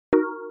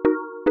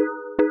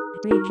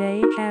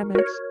BJ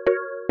Habits.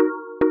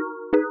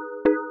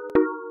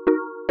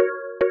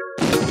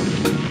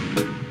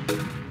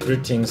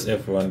 Greetings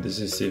everyone, this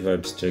is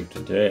C-Vibes Tech.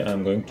 Today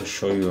I'm going to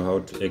show you how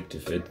to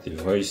activate the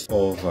voice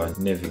over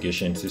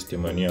navigation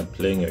system when you are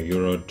playing a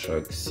Euro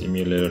Truck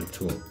Simulator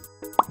 2.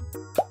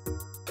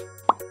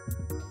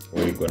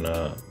 We're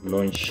gonna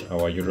launch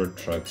our Euro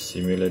Truck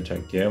Simulator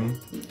game,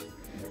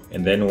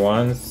 and then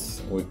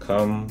once we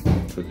come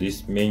to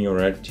this menu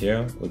right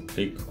here, we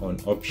click on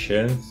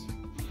options,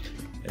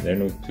 and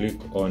then we click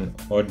on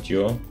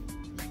audio.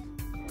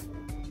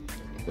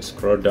 We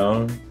scroll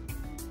down.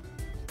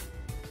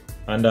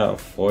 Under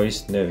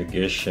voice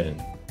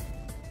navigation,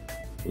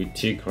 we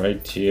tick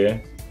right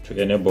here to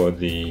enable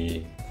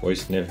the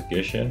voice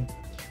navigation,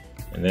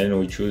 and then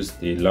we choose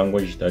the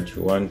language that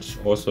you want.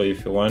 Also,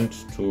 if you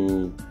want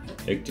to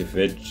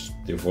activate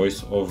the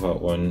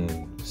voiceover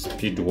on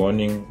speed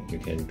warning, you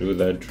can do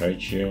that right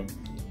here,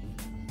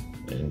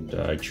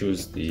 and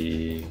choose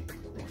the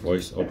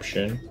voice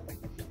option.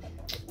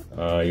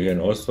 You can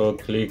also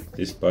click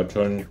this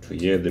button to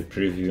hear the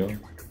preview.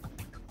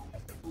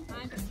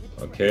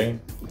 Okay,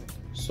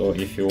 so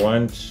if you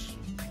want,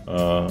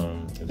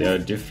 there are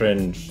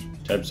different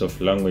types of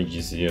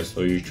languages here,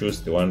 so you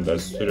choose the one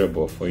that's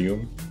suitable for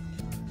you.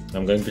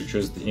 I'm going to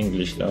choose the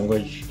English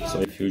language.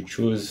 So if you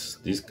choose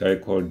this guy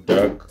called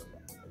Doug,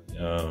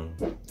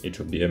 it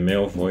will be a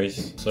male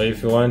voice. So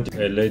if you want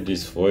a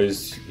lady's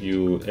voice,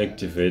 you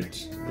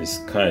activate the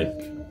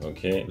Skype.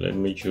 Okay, let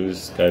me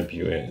choose Skype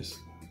US.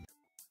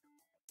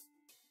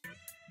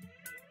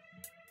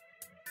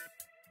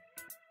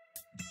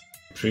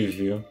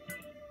 Preview.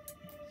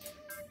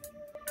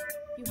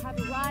 You have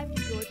arrived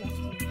at your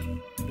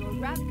destination. Your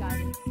route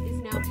guidance is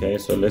now. Okay,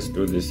 so let's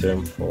do the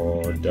same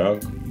for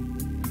Doug.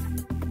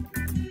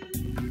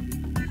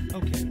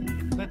 Okay,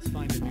 let's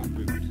find a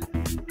new route.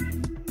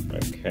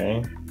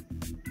 Okay.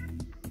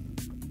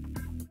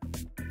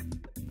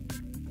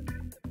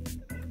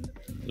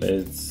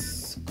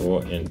 Let's go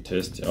and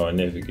test our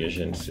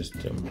navigation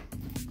system.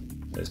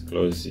 Let's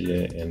close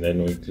here, and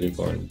then we click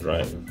on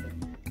drive.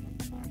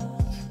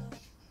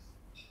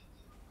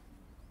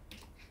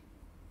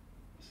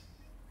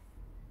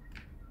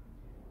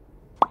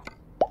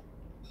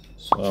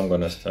 So I'm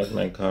gonna start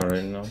my car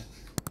right now.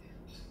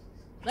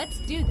 Let's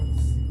do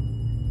this.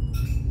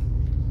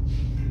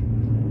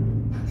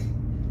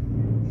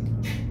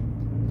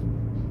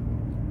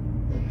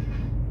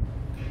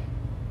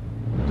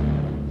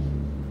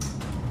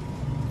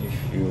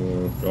 If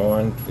you don't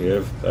want to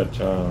have that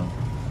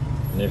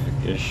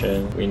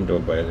navigation window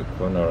by the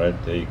corner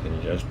right there, you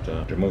can just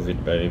remove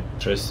it by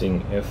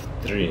pressing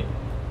F3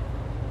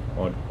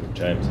 multiple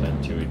times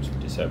until it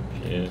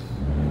disappears,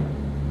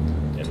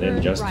 and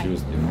then just right.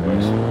 use the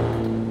voice.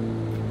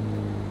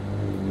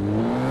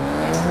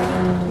 Get ready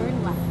to turn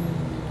left.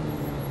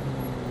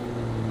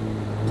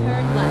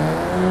 Turn left.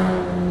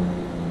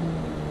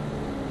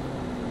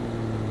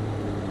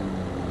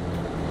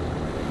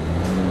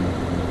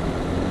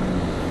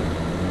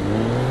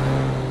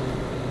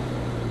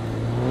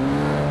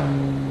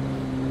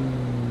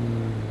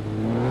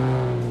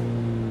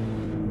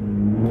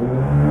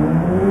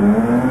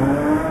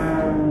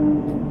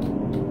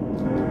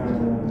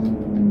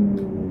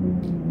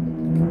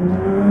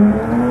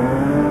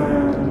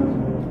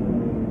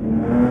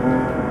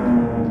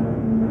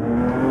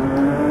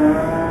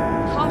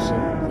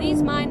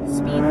 Please mind the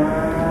speed.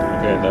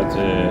 Okay, that's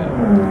a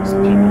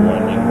speed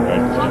warning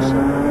right there. Caution,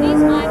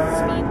 please mind the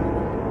speed.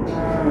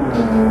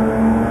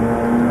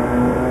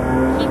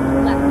 Keep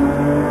left.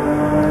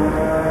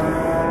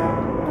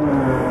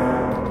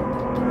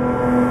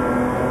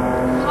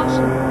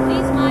 Caution,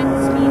 please mind the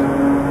speed.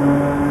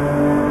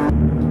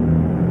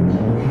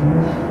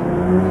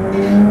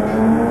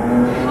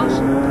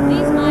 Caution,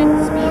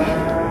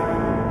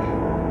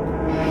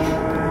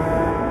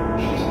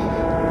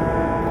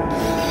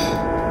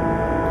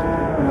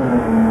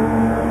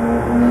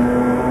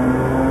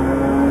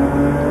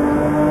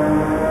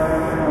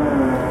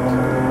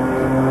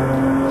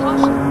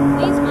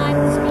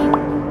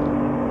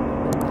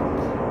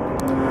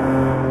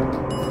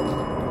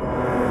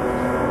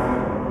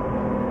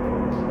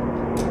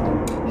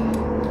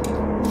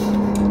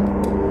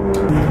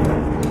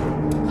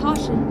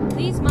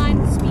 please mind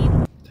the speed.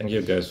 Thank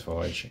you guys for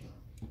watching.